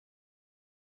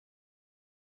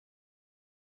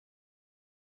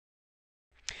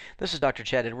This is Dr.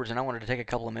 Chad Edwards, and I wanted to take a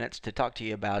couple of minutes to talk to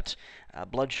you about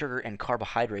blood sugar and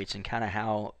carbohydrates and kind of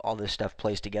how all this stuff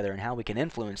plays together and how we can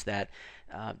influence that,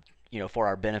 uh, for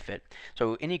our benefit.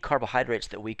 So any carbohydrates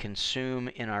that we consume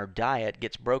in our diet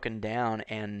gets broken down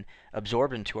and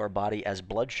absorbed into our body as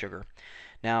blood sugar.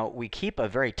 Now, we keep a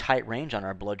very tight range on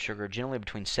our blood sugar, generally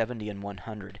between 70 and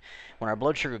 100. When our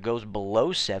blood sugar goes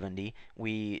below 70,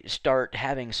 we start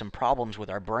having some problems with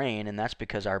our brain, and that's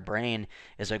because our brain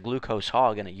is a glucose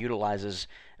hog and it utilizes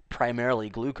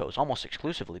primarily glucose, almost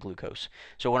exclusively glucose.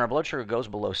 So when our blood sugar goes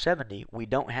below 70, we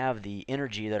don't have the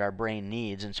energy that our brain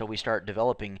needs, and so we start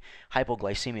developing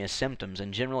hypoglycemia symptoms,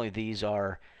 and generally these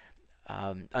are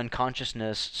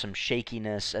unconsciousness, some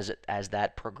shakiness. As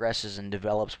that progresses and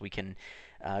develops, we can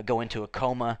go into a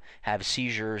coma, have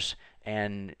seizures,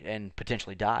 and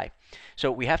potentially die.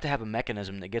 So we have to have a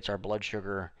mechanism that gets our blood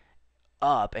sugar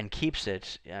up and keeps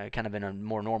it kind of in a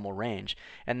more normal range.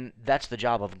 And that's the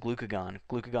job of glucagon.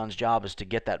 Glucagon's job is to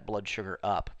get that blood sugar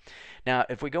up. Now,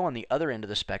 if we go on the other end of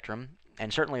the spectrum,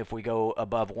 and certainly if we go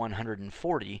above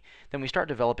 140, then we start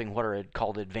developing what are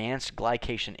called advanced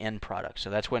glycation end products. So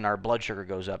that's when our blood sugar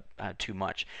goes up too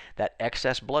much. That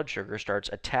excess blood sugar starts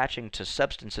attaching to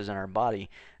substances in our body.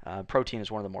 Protein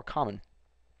is one of the more common.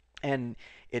 And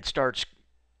it starts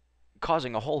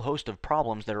causing a whole host of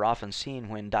problems that are often seen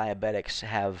when diabetics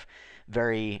have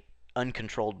very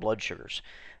uncontrolled blood sugars.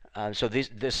 So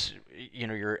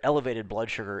your elevated blood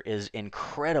sugar is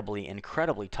incredibly,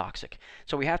 incredibly toxic.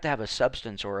 So we have to have a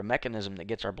substance or a mechanism that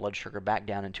gets our blood sugar back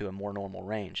down into a more normal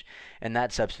range, and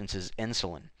that substance is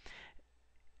insulin.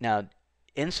 Now,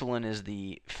 insulin is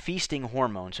the feasting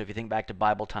hormone. So if you think back to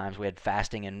Bible times, we had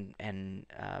fasting and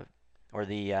or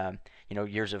the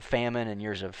years of famine and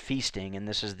years of feasting, and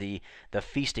this is the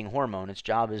feasting hormone. Its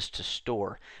job is to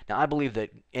store. Now, I believe that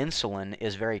insulin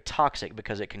is very toxic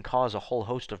because it can cause a whole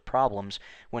host of problems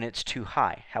when it's too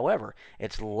high. However,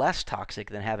 it's less toxic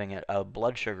than having a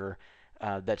blood sugar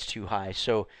that's too high.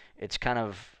 So it's kind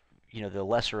of the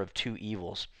lesser of two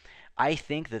evils. I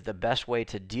think that the best way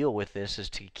to deal with this is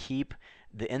to keep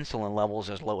the insulin levels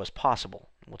as low as possible.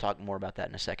 We'll talk more about that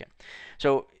in a second.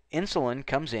 So insulin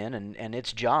comes in, and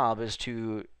its job is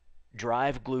to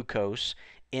drive glucose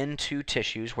into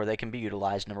tissues where they can be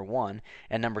utilized, number one,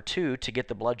 and number two, to get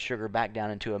the blood sugar back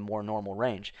down into a more normal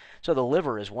range. So the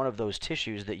liver is one of those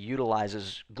tissues that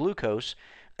utilizes glucose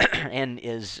and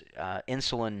is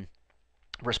insulin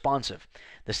responsive.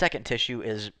 The second tissue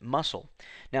is muscle.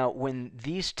 Now, when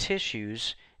these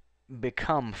tissues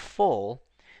become full,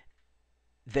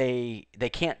 they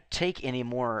can't take any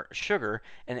more sugar,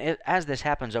 and as this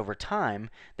happens over time,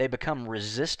 they become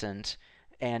resistant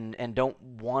and don't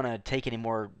want to take any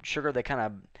more sugar. They kind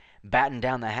of batten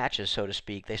down the hatches, so to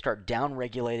speak. They start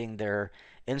down-regulating their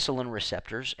insulin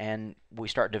receptors, and we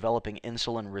start developing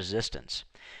insulin resistance.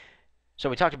 So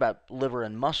we talked about liver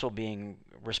and muscle being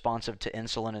responsive to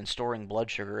insulin and storing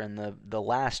blood sugar, and the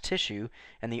last tissue,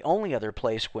 and the only other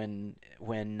place when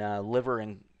liver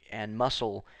and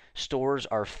muscle stores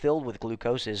are filled with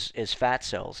glucose is fat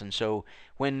cells. And so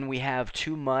when we have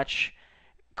too much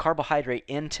carbohydrate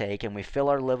intake and we fill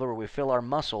our liver or we fill our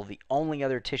muscle, the only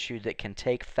other tissue that can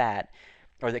take fat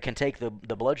or that can take the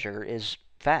blood sugar is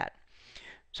fat.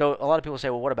 So a lot of people say,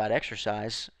 well, what about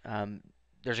exercise?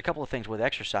 There's a couple of things with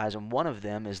exercise, and one of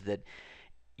them is that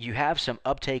you have some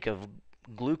uptake of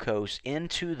glucose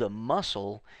into the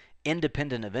muscle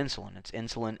independent of insulin. It's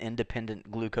insulin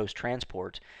independent glucose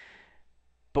transport.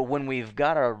 But when we've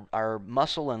got our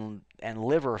muscle and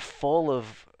liver full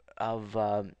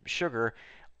of sugar,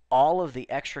 all of the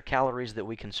extra calories that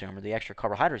we consume, or the extra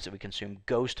carbohydrates that we consume,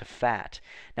 goes to fat.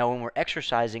 Now, when we're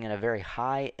exercising in a very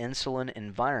high insulin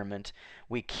environment,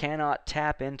 we cannot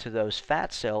tap into those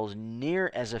fat cells near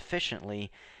as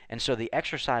efficiently, and so the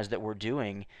exercise that we're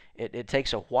doing, it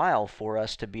takes a while for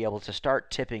us to be able to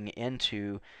start tipping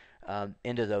into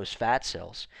those fat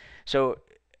cells. So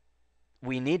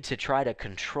we need to try to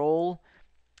control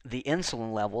the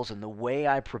insulin levels, and the way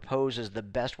I propose is the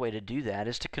best way to do that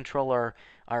is to control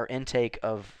our intake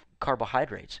of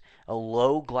carbohydrates. A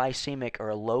low glycemic or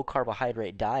a low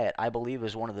carbohydrate diet, I believe,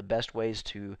 is one of the best ways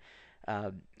to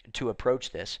approach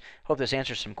this. Hope this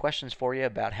answers some questions for you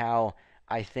about how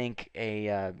I think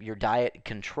your diet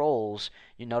controls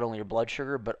not only your blood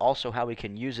sugar, but also how we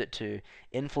can use it to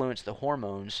influence the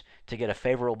hormones to get a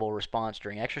favorable response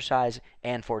during exercise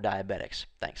and for diabetics.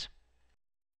 Thanks.